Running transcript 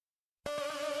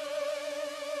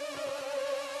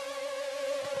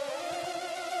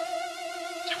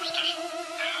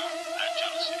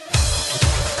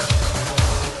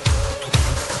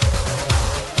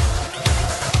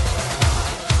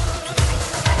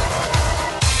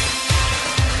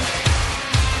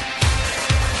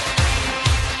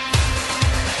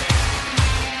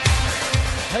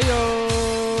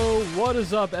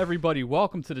is up, everybody?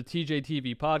 Welcome to the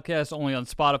TJAY podcast, only on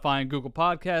Spotify and Google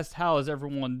Podcasts. How is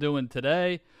everyone doing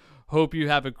today? Hope you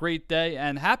have a great day,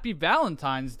 and happy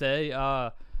Valentine's Day.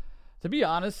 To be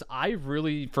honest, I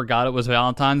really forgot it was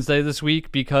Valentine's Day this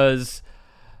week because,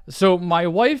 so my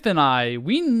wife and I,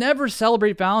 we never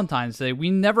celebrate Valentine's Day.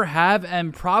 We never have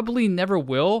and probably never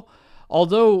will.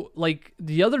 Although, like,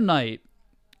 the other night,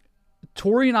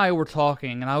 Tori and I were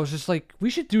talking, and I was just like,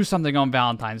 we should do something on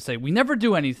Valentine's Day. We never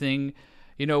do anything.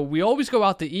 You know, we always go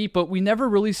out to eat, but we never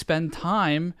really spend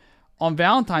time on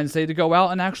Valentine's Day to go out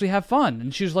and actually have fun.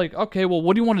 And she was like, okay, well,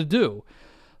 what do you want to do?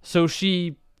 So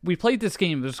we played this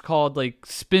game. It was called, like,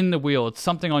 Spin the Wheel. It's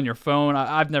something on your phone.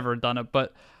 I've never done it,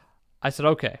 but I said,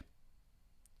 okay,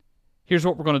 here's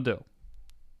what we're going to do.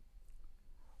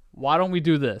 Why don't we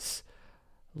do this?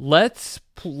 Let's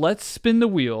spin the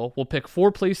wheel. We'll pick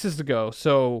 4 places to go.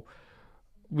 So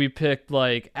we picked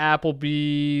like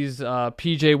Applebee's,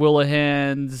 PJ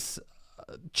Willihan's,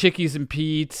 Chickies and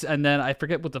Pete's, and then I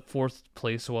forget what the 4th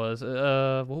place was.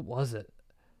 What was it?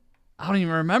 I don't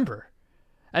even remember.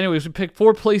 Anyways, we picked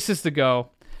 4 places to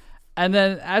go. And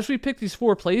then as we picked these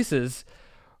 4 places,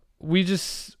 we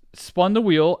just spun the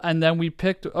wheel, and then we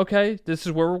picked, okay, this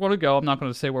is where we're going to go. I'm not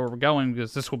going to say where we're going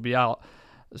because this will be out.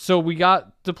 So we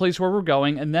got the place where we're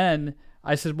going, and then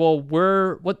I said, well,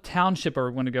 what township are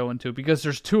we going to go into? Because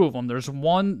there's 2 of them. There's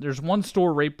one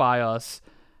store right by us,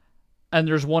 and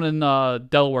there's one in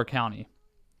Delaware County.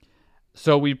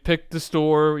 So we picked the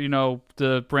store, you know,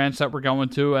 the branch that we're going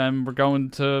to, and we're going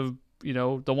to, you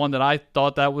know, the one that I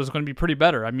thought that was going to be pretty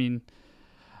better. I mean,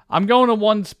 I'm going to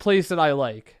one place that I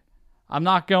like. I'm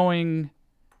not going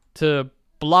to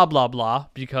blah, blah, blah,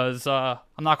 because I'm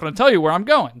not going to tell you where I'm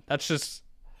going. That's just...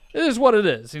 It is what it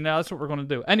is, you know, that's what we're going to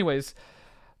do. Anyways,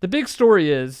 the big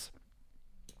story is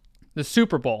the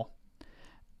Super Bowl.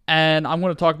 And I'm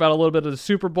going to talk about a little bit of the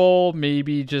Super Bowl,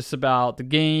 maybe just about the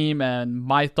game and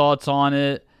my thoughts on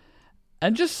it.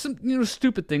 And just some, you know,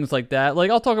 stupid things like that.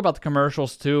 Like, I'll talk about the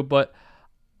commercials too, but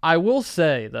I will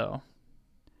say, though,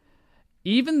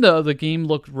 even though the game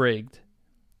looked rigged,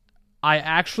 I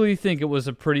actually think it was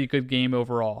a pretty good game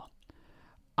overall.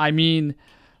 I mean...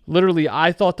 Literally,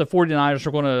 I thought the 49ers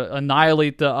were going to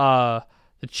annihilate the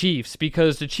Chiefs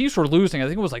because the Chiefs were losing. I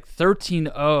think it was like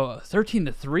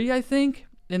 13-3, I think,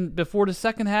 before the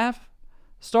second half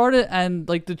started. And,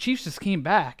 like, the Chiefs just came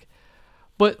back.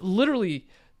 But literally,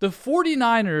 the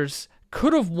 49ers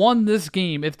could have won this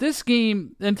game. If this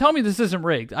game, and tell me this isn't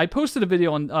rigged. I posted a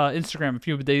video on Instagram a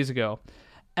few days ago.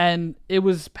 And it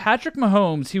was Patrick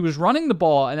Mahomes. He was running the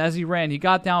ball, and as he ran, he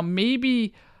got down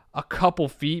maybe a couple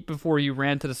feet before he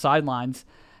ran to the sidelines.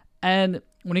 And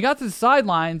when he got to the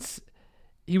sidelines,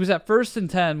 he was at 1st and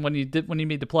 10 when he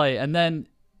made the play. And then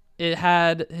it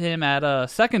had him at a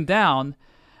 2nd down.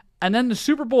 And then the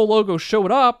Super Bowl logo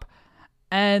showed up,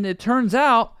 and it turns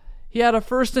out he had a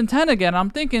 1st and 10 again. I'm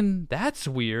thinking, that's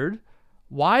weird.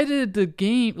 Why did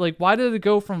it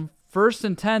go from 1st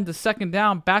and 10 to 2nd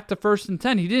down back to 1st and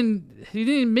 10? He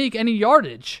didn't make any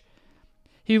yardage.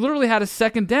 He literally had a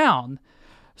 2nd down.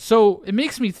 So it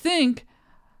makes me think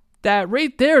that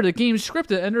right there the game's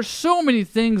scripted, and there's so many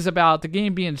things about the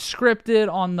game being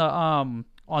scripted on the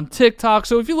on TikTok.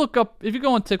 So if you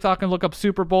go on TikTok and look up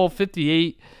Super Bowl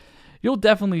 58, you'll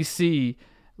definitely see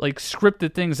like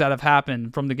scripted things that have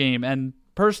happened from the game. And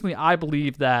personally, I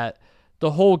believe that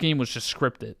the whole game was just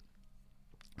scripted.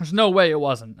 There's no way it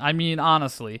wasn't. I mean,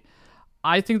 honestly,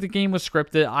 I think the game was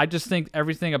scripted. I just think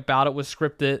everything about it was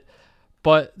scripted.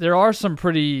 But there are some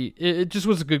it just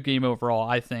was a good game overall,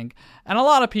 I think. And a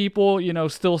lot of people, you know,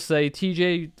 still say,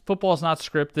 TJ, football is not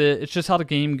scripted. It's just how the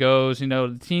game goes. You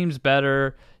know, the team's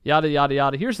better, yada, yada,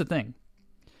 yada. Here's the thing.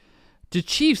 The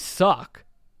Chiefs suck.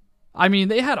 I mean,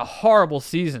 they had a horrible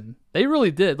season. They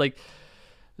really did. Like,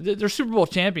 they're Super Bowl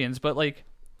champions, but, like,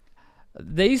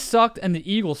 they sucked and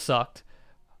the Eagles sucked.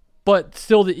 But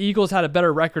still, the Eagles had a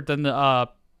better record than the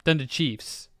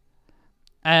Chiefs.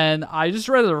 And I just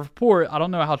read a report. I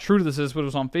don't know how true this is, but it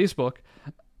was on Facebook.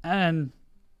 And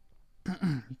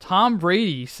Tom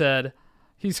Brady said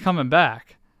he's coming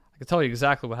back. I can tell you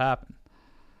exactly what happened.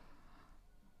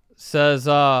 Says,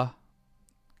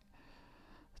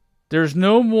 there's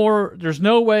no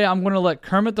way I'm going to let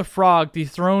Kermit the Frog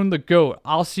dethrone the GOAT.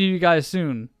 I'll see you guys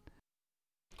soon.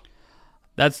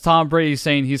 That's Tom Brady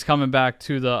saying he's coming back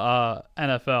to the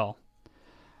NFL.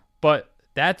 But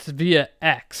that's via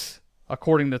X.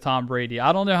 According to Tom Brady.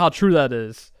 I don't know how true that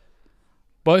is.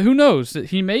 But who knows?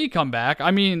 He may come back.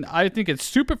 I mean, I think it's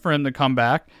stupid for him to come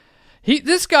back.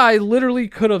 This guy literally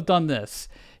could have done this.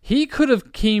 He could have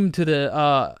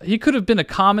he could have been a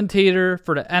commentator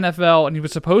for the NFL, and he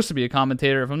was supposed to be a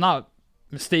commentator, if I'm not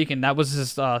mistaken, that was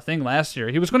his thing last year.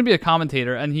 He was going to be a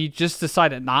commentator, and he just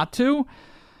decided not to.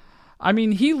 I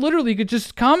mean, he literally could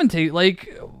just commentate.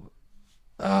 Like,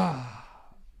 I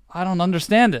don't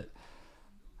understand it.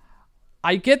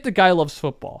 I get the guy loves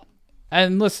football.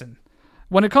 And listen,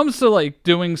 when it comes to like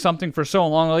doing something for so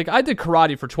long, like I did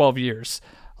karate for 12 years.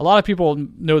 A lot of people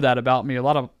know that about me. A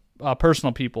lot of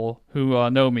personal people who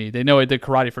know me, they know I did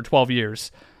karate for 12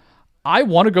 years. I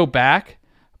want to go back,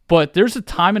 but there's a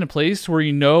time and a place where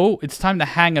you know it's time to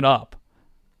hang it up.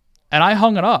 And I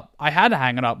hung it up. I had to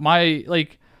hang it up. My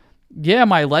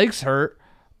legs hurt,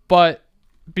 but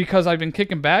because I've been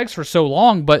kicking bags for so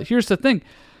long. But here's the thing.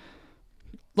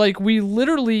 Like, we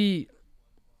literally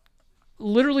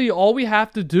all we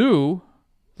have to do,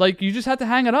 like, you just have to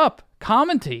hang it up,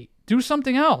 commentate, do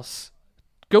something else,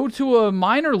 go to a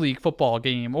minor league football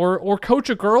game or coach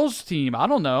a girls team. I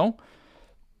don't know.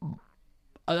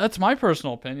 That's my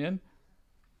personal opinion.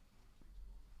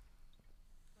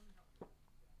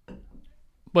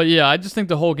 But yeah, I just think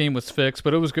the whole game was fixed,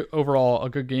 but it was overall a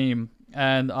good game.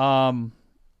 And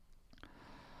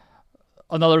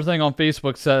another thing on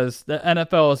Facebook says the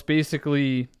NFL is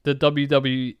basically the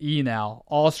WWE now,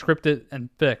 all scripted and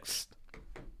fixed,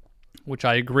 which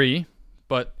I agree.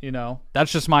 But, you know,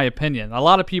 that's just my opinion. A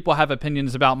lot of people have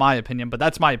opinions about my opinion, but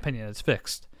that's my opinion. It's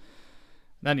fixed.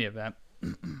 In any event.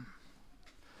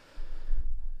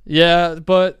 Yeah,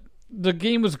 but the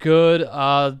game was good.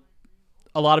 A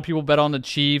lot of people bet on the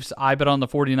Chiefs. I bet on the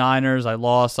 49ers. I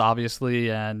lost, obviously,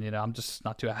 and, you know, I'm just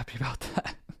not too happy about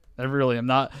that. I really am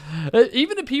not.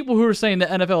 Even the people who are saying the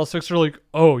NFL is fixed are like,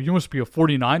 oh, you must be a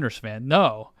 49ers fan.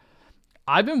 No.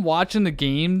 I've been watching the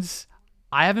games.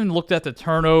 I haven't looked at the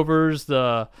turnovers,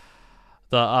 the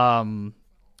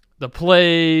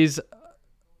plays,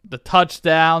 the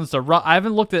touchdowns, the run. I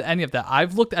haven't looked at any of that.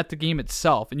 I've looked at the game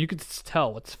itself, and you can just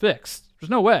tell it's fixed. There's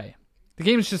no way. The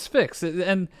game is just fixed,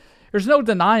 and there's no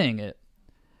denying it.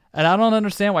 And I don't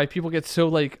understand why people get so,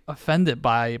 like, offended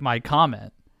by my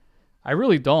comment. I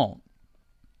really don't.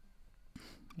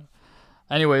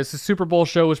 Anyways, the Super Bowl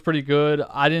show was pretty good.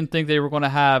 I didn't think they were going to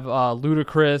have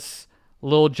Ludacris,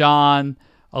 Lil Jon,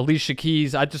 Alicia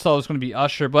Keys. I just thought it was going to be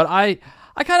Usher. But I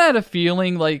kind of had a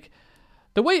feeling, like,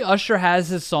 the way Usher has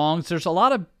his songs, there's a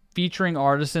lot of featuring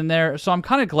artists in there. So I'm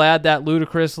kind of glad that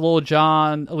Ludacris, Lil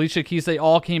Jon, Alicia Keys, they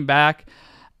all came back.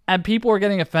 And people are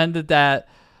getting offended that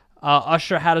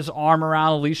Usher had his arm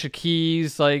around Alicia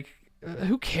Keys. Like,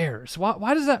 who cares?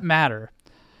 Why does that matter?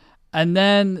 And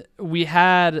then we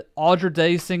had Audra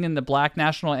Day singing the Black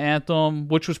National Anthem,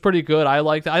 which was pretty good. I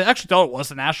liked it. I actually thought it was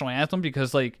the national anthem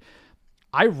because, like,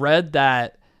 I read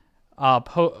that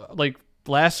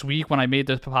last week when I made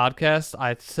this podcast,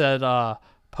 I said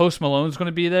Post Malone's going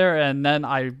to be there, and then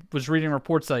I was reading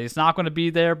reports that he's not going to be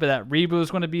there, but that Reba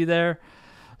was going to be there.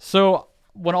 So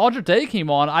when Audra Day came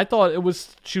on, I thought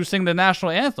she was singing the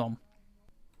national anthem.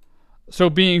 So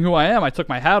being who I am, I took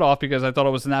my hat off because I thought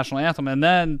it was the national anthem. And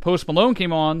then Post Malone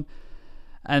came on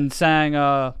and sang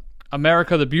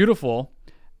America the Beautiful.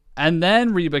 And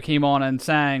then Reba came on and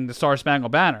sang the Star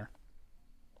Spangled Banner.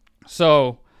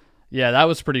 So, yeah, that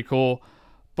was pretty cool.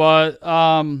 But,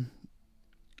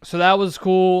 so that was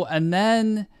cool. And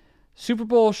then Super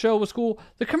Bowl show was cool.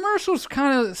 The commercials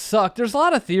kind of sucked. There's a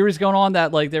lot of theories going on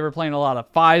that, like, they were playing a lot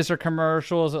of Pfizer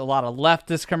commercials, a lot of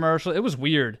leftist commercials. It was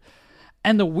weird.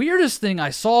 And the weirdest thing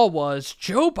I saw was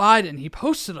Joe Biden. He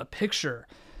posted a picture,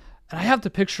 and I have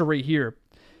the picture right here.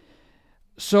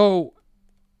 So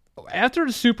after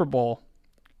the Super Bowl,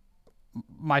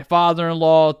 my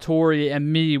father-in-law, Tori,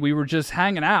 and me, we were just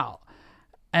hanging out.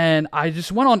 And I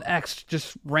just went on X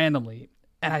just randomly,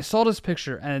 and I saw this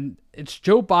picture, and it's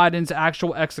Joe Biden's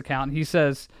actual X account. He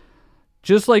says,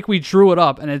 just like we drew it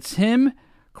up, and it's him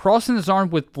crossing his arm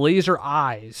with laser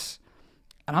eyes.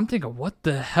 And I'm thinking, what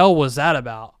the hell was that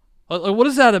about? Like, what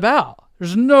is that about?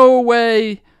 There's no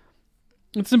way.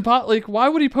 It's impossible. Like, why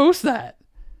would he post that?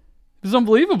 It's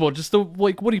unbelievable. Just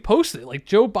what he posted. Like,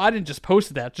 Joe Biden just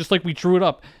posted that, just like we drew it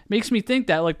up. Makes me think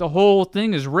that, like, the whole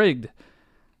thing is rigged.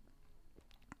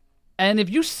 And if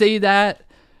you say that,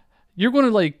 you're going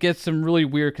to, like, get some really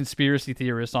weird conspiracy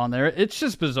theorists on there. It's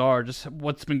just bizarre, just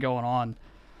what's been going on.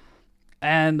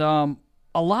 And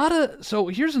so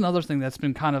here's another thing that's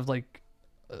been kind of, like,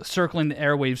 circling the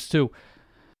airwaves too.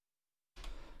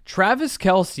 Travis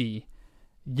Kelce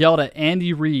yelled at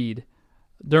Andy Reid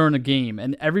during a game,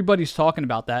 and everybody's talking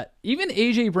about that. Even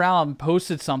AJ Brown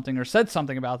posted something or said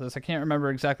something about this. I can't remember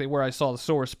exactly where I saw the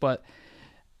source, but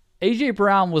AJ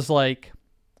Brown was like,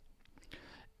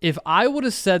 if I would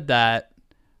have said that,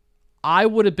 I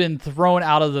would have been thrown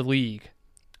out of the league,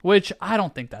 which I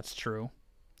don't think that's true.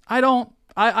 I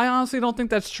honestly don't think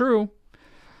that's true.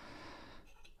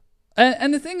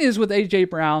 And the thing is with AJ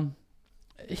Brown,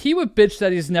 he would bitch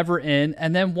that he's never in,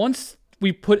 and then once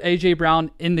we put AJ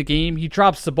Brown in the game, he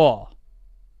drops the ball.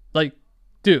 Like,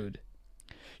 dude,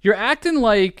 you're acting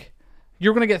like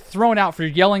you're going to get thrown out for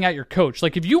yelling at your coach.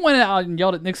 Like, if you went out and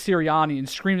yelled at Nick Sirianni and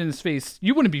screamed in his face,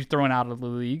 you wouldn't be thrown out of the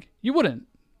league. You wouldn't.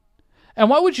 And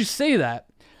why would you say that?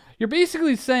 You're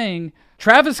basically saying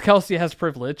Travis Kelce has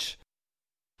privilege,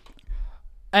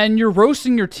 and you're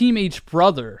roasting your teammate's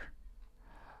brother.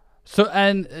 So,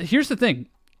 and here's the thing.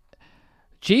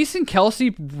 Jason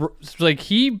Kelce, like,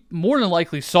 he more than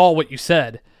likely saw what you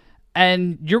said,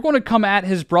 and you're going to come at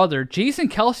his brother. Jason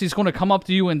Kelce is going to come up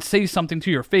to you and say something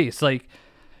to your face. Like,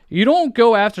 you don't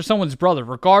go after someone's brother,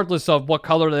 regardless of what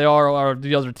color they are or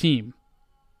the other team.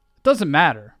 It doesn't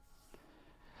matter.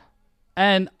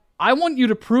 And I want you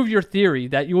to prove your theory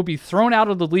that you will be thrown out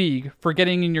of the league for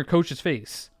getting in your coach's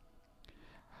face.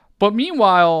 But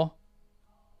meanwhile,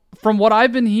 from what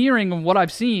I've been hearing and what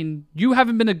I've seen, you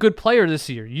haven't been a good player this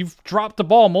year. You've dropped the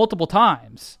ball multiple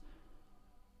times.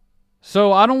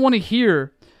 So I don't want to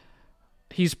hear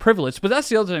he's privileged. But that's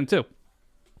the other thing, too.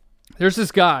 There's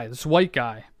this guy, this white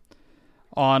guy,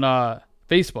 on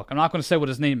Facebook. I'm not going to say what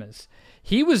his name is.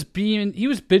 He was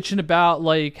bitching about,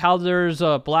 like, how there's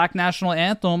a black national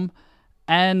anthem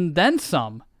and then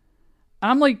some.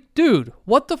 And I'm like, dude,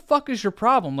 what the fuck is your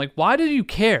problem? Like, why do you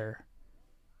care?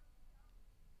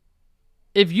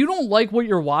 If you don't like what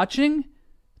you're watching,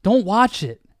 don't watch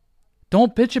it.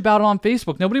 Don't bitch about it on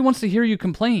Facebook. Nobody wants to hear you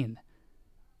complain.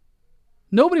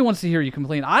 Nobody wants to hear you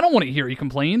complain. I don't want to hear you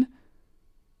complain.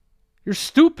 You're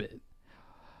stupid.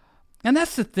 And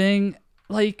that's the thing.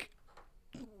 Like,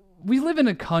 we live in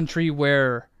a country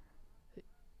where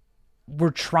we're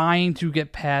trying to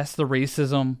get past the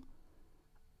racism.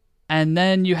 And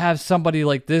then you have somebody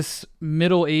like this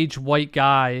middle-aged white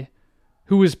guy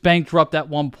who was bankrupt at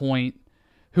one point,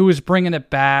 who was bringing it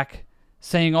back,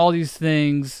 saying all these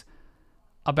things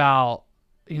about,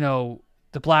 you know,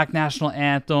 the black national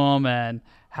anthem and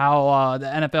how the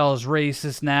NFL is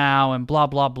racist now and blah,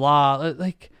 blah, blah.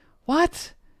 Like,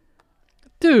 what?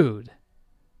 Dude,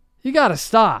 you gotta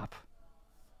stop.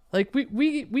 Like,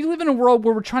 we live in a world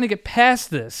where we're trying to get past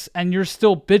this and you're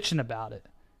still bitching about it.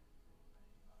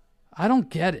 I don't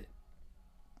get it.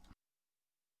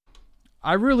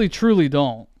 I really, truly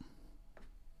don't.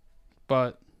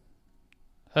 But,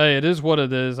 hey, it is what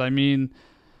it is. I mean,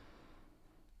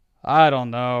 I don't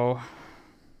know.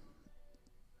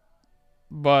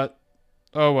 But,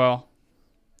 oh well.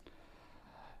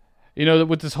 You know,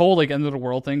 with this whole, like, end of the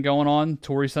world thing going on,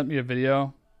 Tori sent me a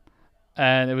video.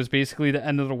 And it was basically the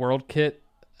end of the world kit.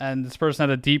 And this person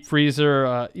had a deep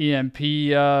freezer, EMP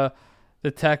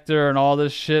detector, and all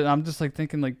this shit. And I'm just, like,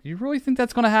 thinking, like, you really think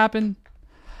that's going to happen?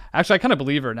 Actually, I kind of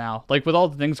believe her now. Like, with all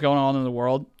the things going on in the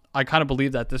world, I kind of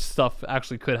believe that this stuff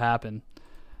actually could happen.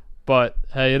 But,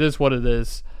 hey, it is what it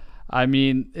is. I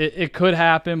mean, it could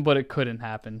happen, but it couldn't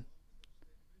happen.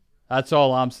 That's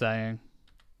all I'm saying.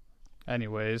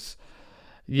 Anyways.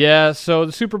 Yeah, so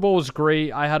the Super Bowl was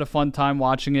great. I had a fun time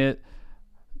watching it.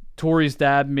 Tori's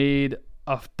dad made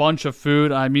a bunch of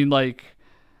food. I mean, like,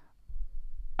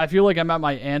 I feel like I'm at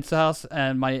my aunt's house,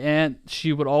 and my aunt,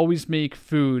 she would always make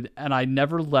food, and I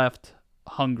never left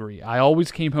hungry. I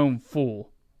always came home full.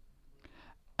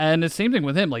 And the same thing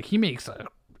with him. Like, he makes a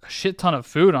shit ton of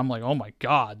food. I'm like, oh my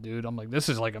God, dude. I'm like, this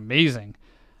is, like, amazing.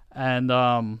 And,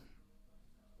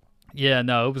 yeah,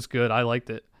 no, it was good. I liked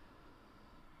it.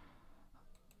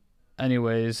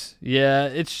 Anyways, yeah,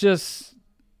 it's just,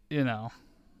 you know,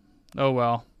 oh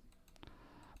well.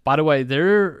 By the way,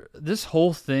 this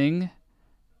whole thing,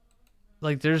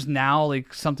 like, there's now,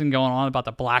 like, something going on about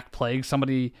the Black Plague.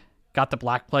 Somebody got the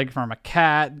Black Plague from a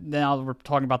cat. Now we're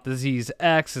talking about disease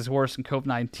X is worse than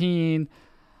COVID-19.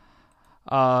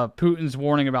 Putin's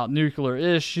warning about nuclear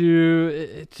issue.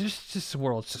 It's just the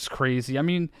world's just crazy. I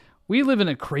mean, we live in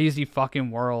a crazy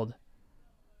fucking world.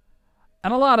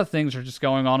 And a lot of things are just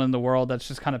going on in the world that's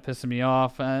just kind of pissing me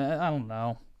off. I don't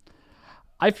know.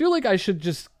 I feel like I should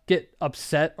just get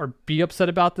upset or be upset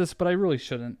about this, but I really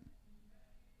shouldn't.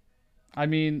 I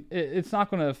mean, it's not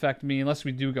going to affect me unless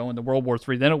we do go into World War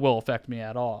III. Then it will affect me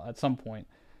at some point.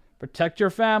 Protect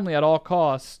your family at all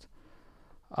costs.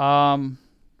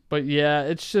 But yeah,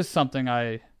 it's just something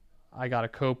I got to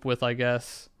cope with, I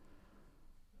guess.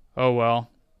 Oh well.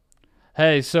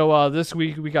 Hey, so this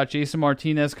week we got Jason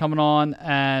Martinez coming on,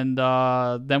 and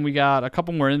then we got a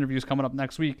couple more interviews coming up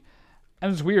next week.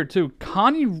 And it's weird, too.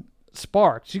 Connie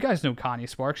Sparks, you guys know Connie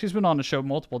Sparks. She's been on the show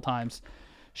multiple times.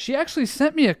 She actually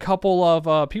sent me a couple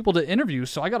of people to interview,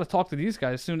 so I got to talk to these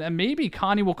guys soon. And maybe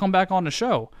Connie will come back on the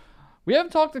show. We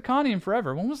haven't talked to Connie in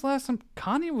forever. When was the last time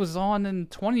Connie was on in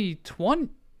 2020?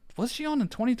 Was she on in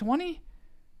 2020?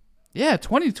 Yeah,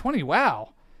 2020.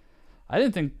 Wow. I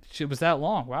didn't think it was that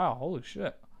long. Wow, holy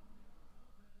shit.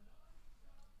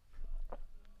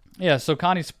 Yeah, so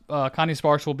Connie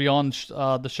Sparks will be on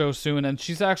the show soon, and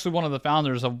she's actually one of the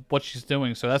founders of what she's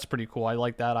doing, so that's pretty cool. I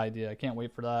like that idea. I can't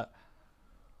wait for that.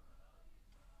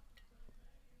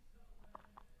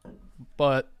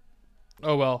 But,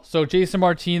 oh well. So Jason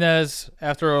Martinez,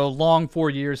 after a long 4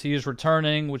 years, he is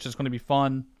returning, which is going to be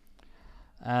fun,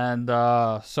 and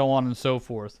so on and so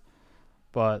forth.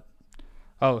 But,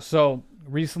 so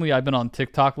recently I've been on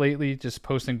TikTok lately, just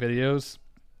posting videos,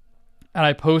 and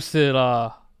I posted,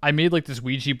 I made like this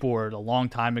Ouija board a long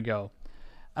time ago,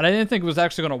 and I didn't think it was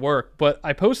actually going to work, but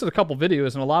I posted a couple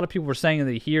videos, and a lot of people were saying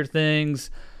they hear things.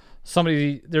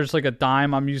 There's like a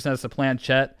dime I'm using as a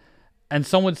planchette, and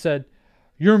someone said,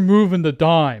 "You're moving the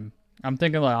dime." I'm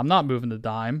thinking like, I'm not moving the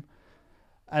dime.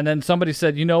 And then somebody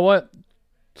said, you know what?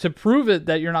 To prove it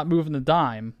that you're not moving the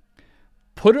dime,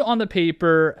 put it on the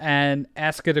paper and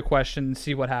ask it a question and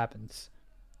see what happens.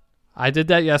 I did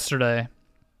that yesterday.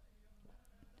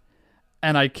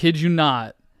 And I kid you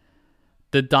not,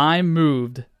 the dime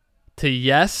moved to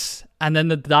yes, and then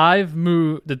the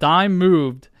dime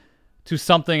moved to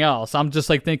something else. I'm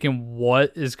just like thinking,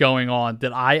 what is going on?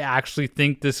 Did I actually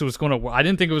think this was going to work? I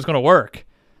didn't think it was going to work.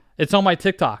 It's on my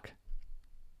TikTok.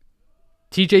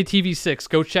 TJTV6,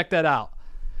 go check that out.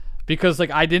 Because like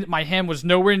my hand was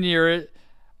nowhere near it.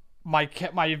 My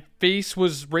face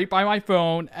was right by my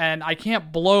phone, and I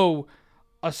can't blow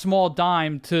a small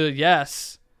dime to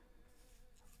yes.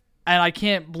 And I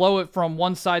can't blow it from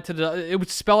one side to the... It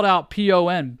was spelled out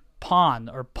P-O-N, pon,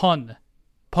 or pun.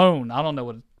 Pone. I don't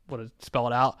know what it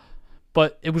spelled out.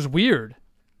 But it was weird.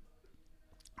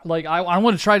 Like, I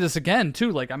want to try this again,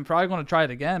 too. Like, I'm probably going to try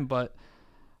it again. But,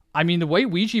 I mean, the way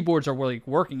Ouija boards are like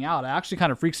working out, it actually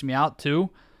kind of freaks me out, too.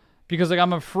 Because, like,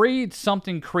 I'm afraid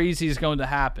something crazy is going to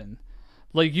happen.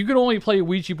 Like, you can only play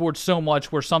Ouija board so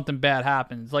much where something bad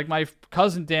happens. Like, my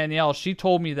cousin Danielle, she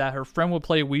told me that her friend would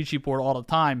play Ouija board all the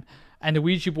time, and the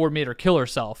Ouija board made her kill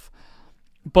herself.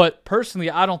 But, personally,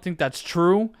 I don't think that's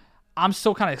true. I'm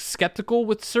still kind of skeptical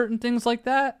with certain things like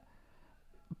that.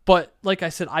 But, like I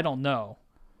said, I don't know.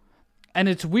 And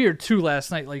it's weird, too,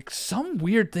 last night. Like, some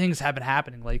weird things have been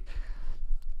happening. Like,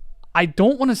 I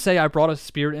don't want to say I brought a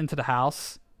spirit into the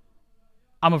house.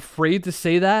 I'm afraid to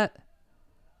say that.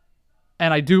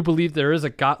 And I do believe there is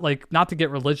a God, like, not to get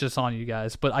religious on you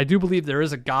guys, but I do believe there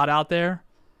is a God out there.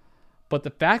 But the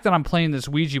fact that I'm playing this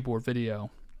Ouija board playing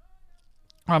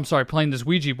this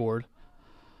Ouija board,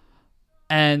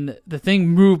 and the thing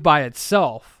moved by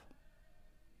itself,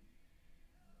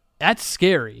 that's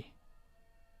scary.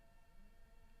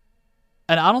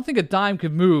 And I don't think a dime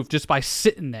could move just by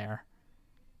sitting there.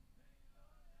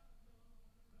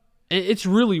 It's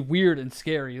really weird and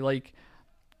scary. Like,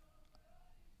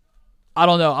 I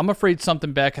don't know. I'm afraid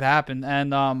something bad could happen.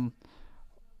 And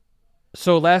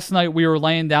so last night we were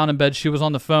laying down in bed. She was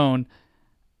on the phone,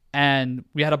 and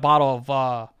we had a bottle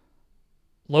of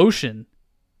lotion,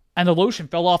 and the lotion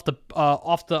fell off the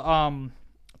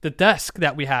desk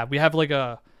that we have. We have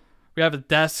a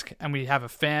desk, and we have a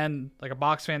fan, like a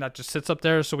box fan that just sits up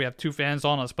there. So we have two fans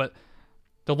on us, but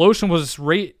the lotion was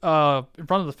right in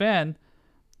front of the fan,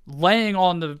 laying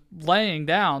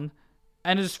down,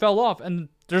 and it just fell off. And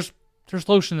there's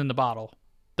lotion in the bottle.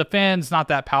 The fan's not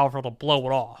that powerful to blow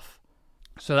it off.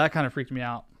 So that kind of freaked me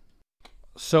out.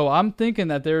 So I'm thinking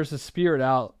that there's a spirit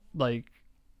out, like,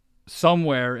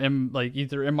 somewhere in, like,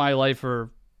 either in my life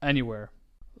or anywhere.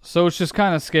 So it's just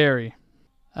kind of scary.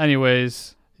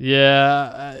 Anyways,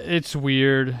 yeah, it's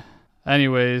weird.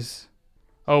 Anyways,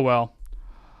 oh well.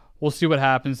 We'll see what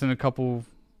happens in a couple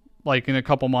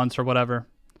months or whatever.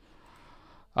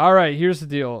 All right, here's the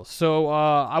deal. So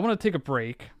I want to take a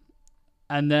break.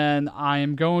 And then I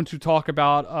am going to talk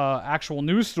about actual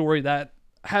news story that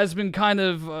has been kind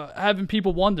of having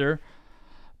people wonder.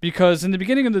 Because in the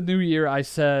beginning of the new year, I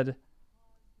said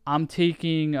I'm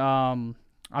actually going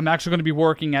to be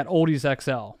working at Oldies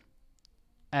XL.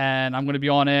 And I'm going to be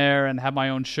on air and have my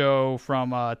own show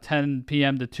from 10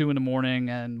 p.m. to 2 in the morning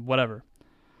and whatever.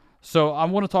 So I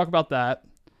want to talk about that.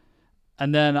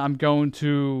 And then I'm going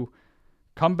to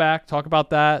come back, talk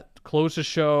about that, close the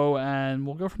show, and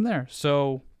we'll go from there.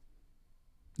 So,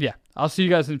 yeah, I'll see you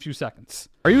guys in a few seconds.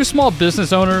 Are you a small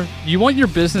business owner? Do you want your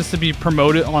business to be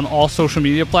promoted on all social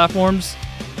media platforms?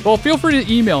 Well, feel free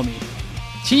to email me,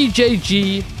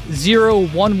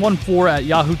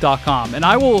 tjg0114@yahoo.com, and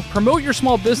I will promote your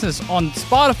small business on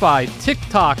Spotify,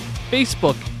 TikTok,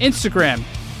 Facebook, Instagram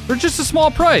for just a small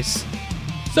price.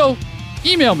 So,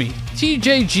 email me,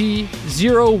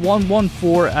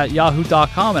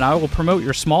 tjg0114@yahoo.com, and I will promote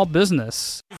your small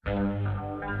business.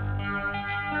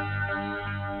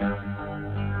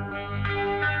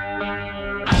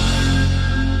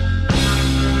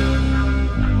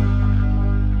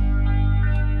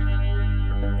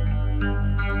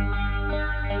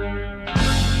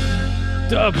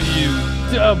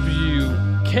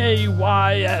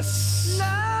 WWKYS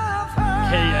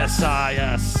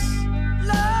KSIS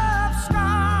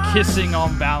Kissing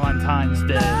on Valentine's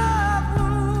Day.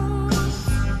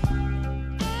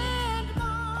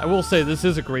 I will say this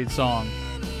is a great song.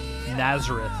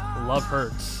 Nazareth, Love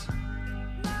Hurts.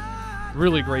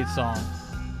 Really great song.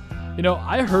 You know,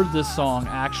 I heard this song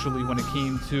actually when it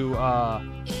came to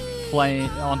playing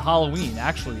on Halloween,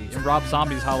 actually, in Rob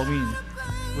Zombie's Halloween.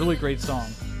 Really great song.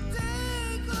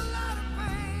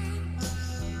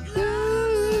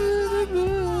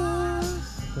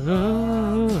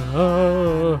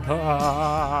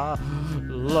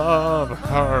 Love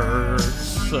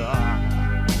hurts.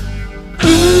 I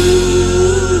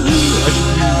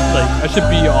should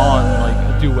be on like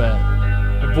a duet.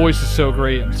 My voice is so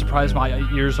great. I'm surprised my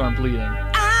ears aren't bleeding.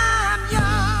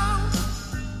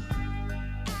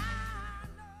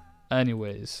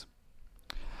 Anyways.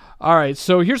 Alright,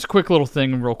 so here's a quick little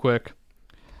thing real quick.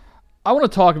 I want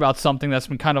to talk about something that's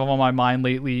been kind of on my mind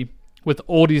lately with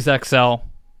Oldies XL.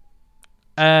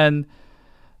 And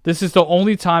this is the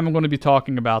only time I'm going to be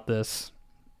talking about this.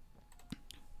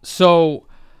 So,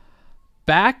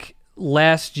 back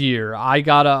last year, I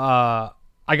got a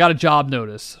job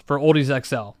notice for Oldies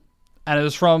XL. And it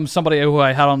was from somebody who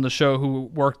I had on the show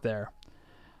who worked there.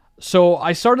 So,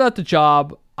 I started at the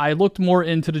job. I looked more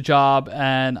into the job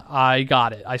and I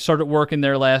got it. I started working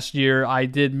there last year. I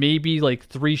did maybe like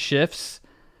 3 shifts.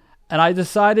 And I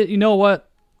decided, you know what?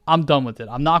 I'm done with it.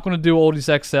 I'm not going to do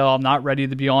Oldies XL. I'm not ready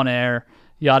to be on air.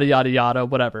 Yada, yada, yada,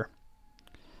 whatever.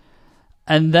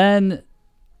 And then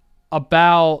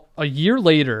about a year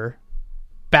later,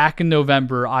 back in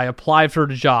November, I applied for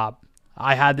the job.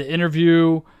 I had the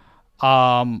interview.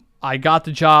 I got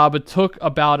the job. It took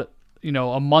about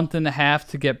a month and a half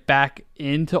to get back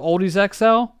into Oldies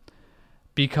XL,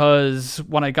 because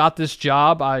when I got this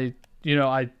job, I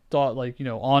thought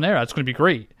on air, that's going to be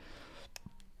great.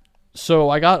 So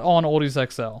I got on Oldies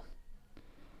XL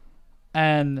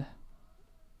and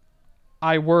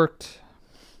I worked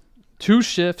 2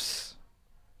 shifts,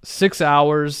 6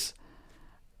 hours,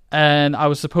 and I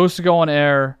was supposed to go on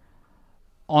air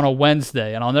on a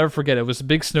Wednesday, and I'll never forget, it was a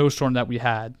big snowstorm that we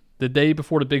had the day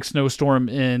before the big snowstorm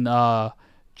in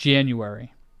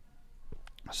January.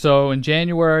 So in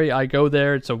January, I go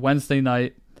there. It's a Wednesday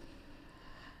night.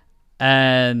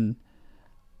 And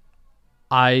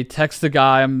I text the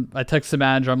guy. I text the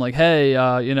manager. I'm like, hey,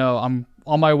 I'm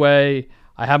on my way.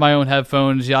 I have my own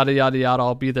headphones, yada, yada, yada.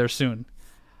 I'll be there soon.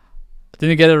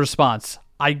 Didn't get a response.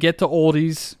 I get to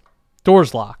Oldies.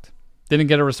 Door's locked. Didn't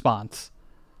get a response.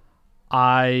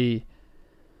 I'm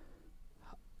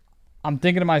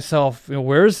thinking to myself,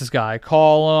 where is this guy? I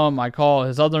call him. I call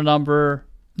his other number.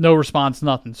 No response,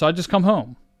 nothing. So I just come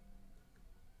home.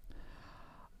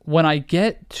 When I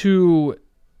get to,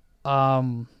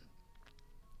 when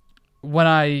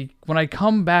I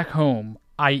come back home,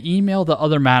 I email the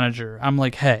other manager. I'm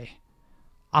like, hey,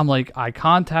 I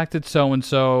contacted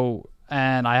so-and-so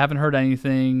and I haven't heard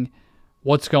anything.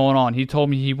 What's going on? He told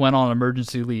me he went on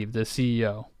emergency leave, the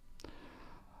CEO.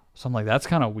 So I'm like, that's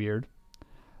kind of weird.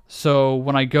 So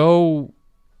when I go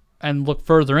and look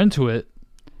further into it,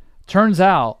 turns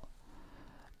out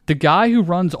the guy who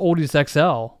runs Oldies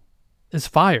XL is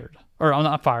fired. Or I'm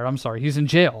not fired, I'm sorry. He's in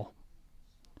jail.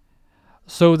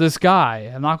 So this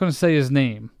guy, I'm not going to say his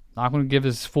name. I'm not going to give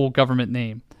his full government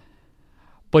name.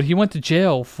 But he went to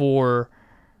jail for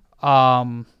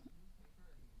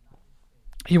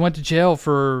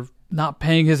not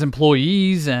paying his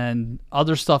employees and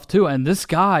other stuff too. And this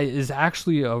guy is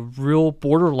actually a real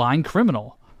borderline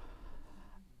criminal.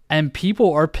 And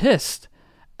people are pissed.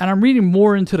 And I'm reading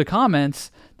more into the comments.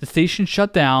 The station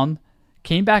shut down,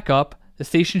 came back up. The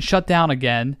station shut down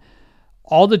again.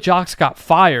 All the jocks got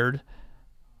fired.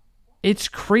 It's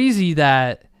crazy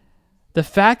that the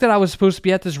fact that I was supposed to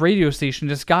be at this radio station,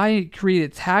 this guy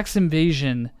created tax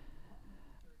evasion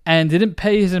and didn't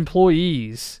pay his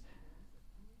employees.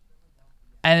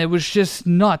 And it was just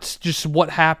nuts, just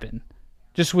what happened,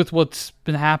 just with what's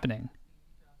been happening.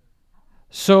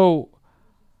 So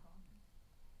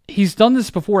he's done this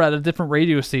before at a different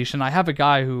radio station. I have a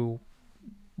guy who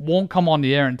won't come on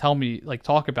the air and tell me,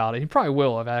 talk about it. He probably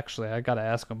will have, actually. I got to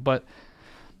ask him. But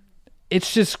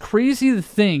it's just crazy to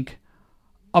think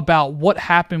about what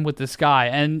happened with this guy.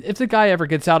 And if the guy ever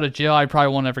gets out of jail, I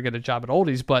probably won't ever get a job at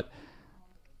Oldies. But,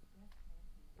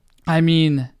 I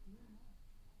mean,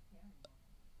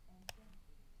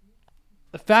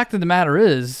 the fact of the matter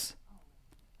is,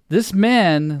 this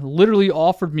man literally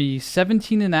offered me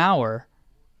 $17 an hour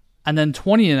and then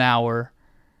 $20 an hour.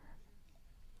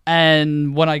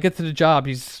 And when I get to the job,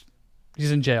 he's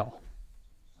in jail.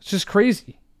 It's just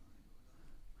crazy.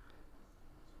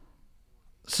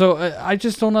 So I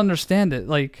just don't understand it.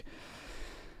 Like,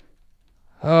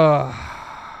 I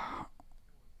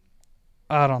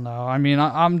don't know. I mean,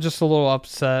 I'm just a little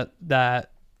upset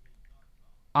that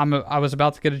I was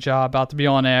about to get a job, about to be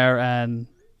on air, and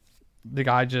the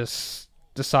guy just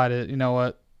decided, you know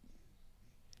what?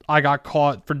 I got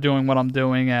caught for doing what I'm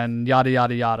doing, and yada,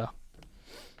 yada, yada.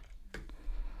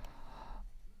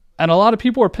 And a lot of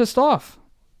people are pissed off.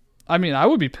 I mean, I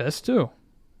would be pissed too.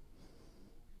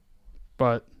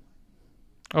 But,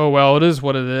 oh well, it is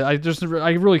what it is.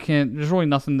 I really can't, there's really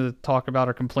nothing to talk about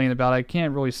or complain about. I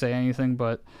can't really say anything,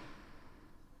 but,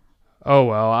 oh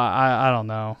well, I don't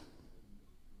know.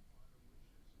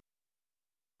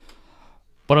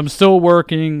 But I'm still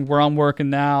working where I'm working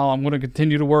now. I'm going to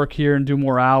continue to work here and do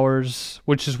more hours,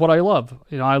 which is what I love.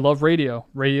 You know, I love radio.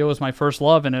 Radio is my first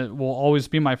love, and it will always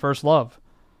be my first love.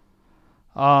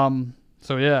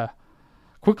 So yeah.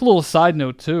 Quick little side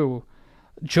note too.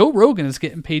 Joe Rogan is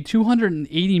getting paid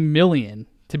 $280 million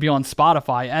to be on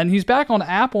Spotify, and he's back on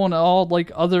Apple and all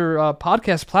like other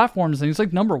podcast platforms, and he's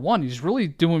like number one. He's really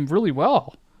doing really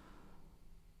well.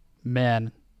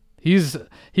 Man, he is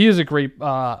a great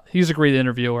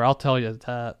interviewer. I'll tell you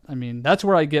that. I mean, that's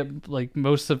where I get like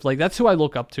most of like that's who I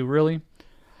look up to really.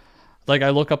 Like I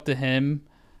look up to him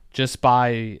just by,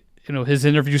 you know, his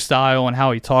interview style and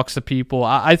how he talks to people.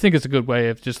 I think it's a good way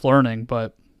of just learning,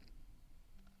 but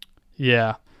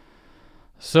yeah.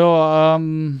 So,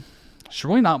 there's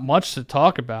really not much to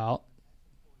talk about.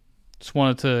 Just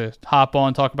wanted to hop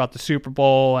on, talk about the Super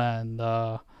Bowl and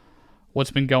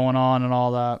what's been going on and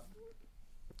all that.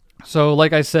 So,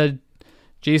 like I said,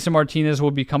 Jason Martinez will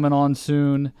be coming on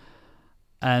soon.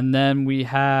 And then we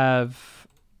have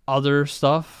other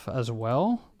stuff as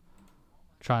well.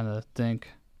 Trying to think.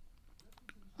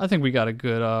 I think we got a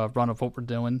good run of what we're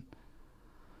doing.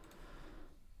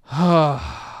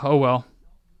 Oh well.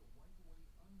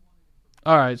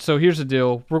 Alright, so here's the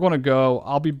deal. We're going to go.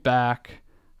 I'll be back.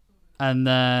 And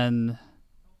then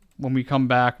when we come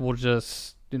back, we'll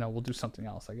just, you know, we'll do something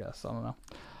else, I guess. I don't know.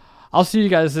 I'll see you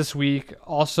guys this week.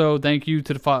 Also, thank you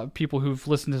to the people who've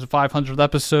listened to the 500th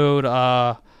episode.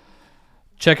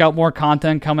 Check out more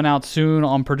content coming out soon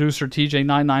on producer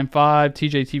TJ995,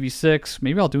 TJ TV6.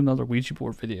 Maybe I'll do another Ouija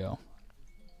board video.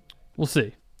 We'll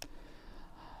see.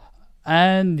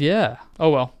 And yeah. Oh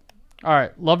well. All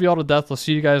right. Love you all to death. I'll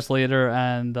see you guys later.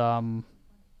 And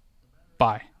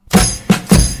bye.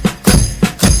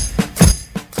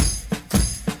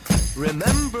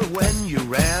 Remember when you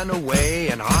ran away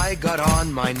and I got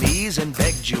on my knees and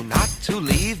begged you not to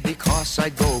leave because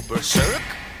I'd go berserk?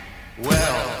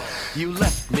 Well, you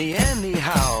left me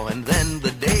anyhow, and then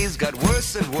the days got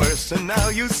worse and worse, and now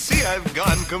you see I've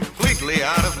gone completely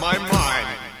out of my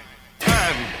mind.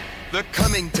 And they're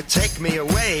coming to take me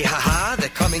away, ha-ha, they're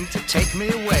coming to take me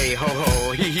away,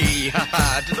 ho-ho, hee-hee,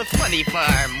 ha-ha, to the funny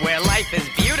farm where life is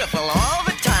beautiful all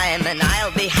the time, and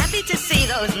I'll be happy to see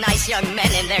those nice young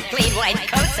men in their clean white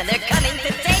coats, and they're coming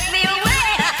to take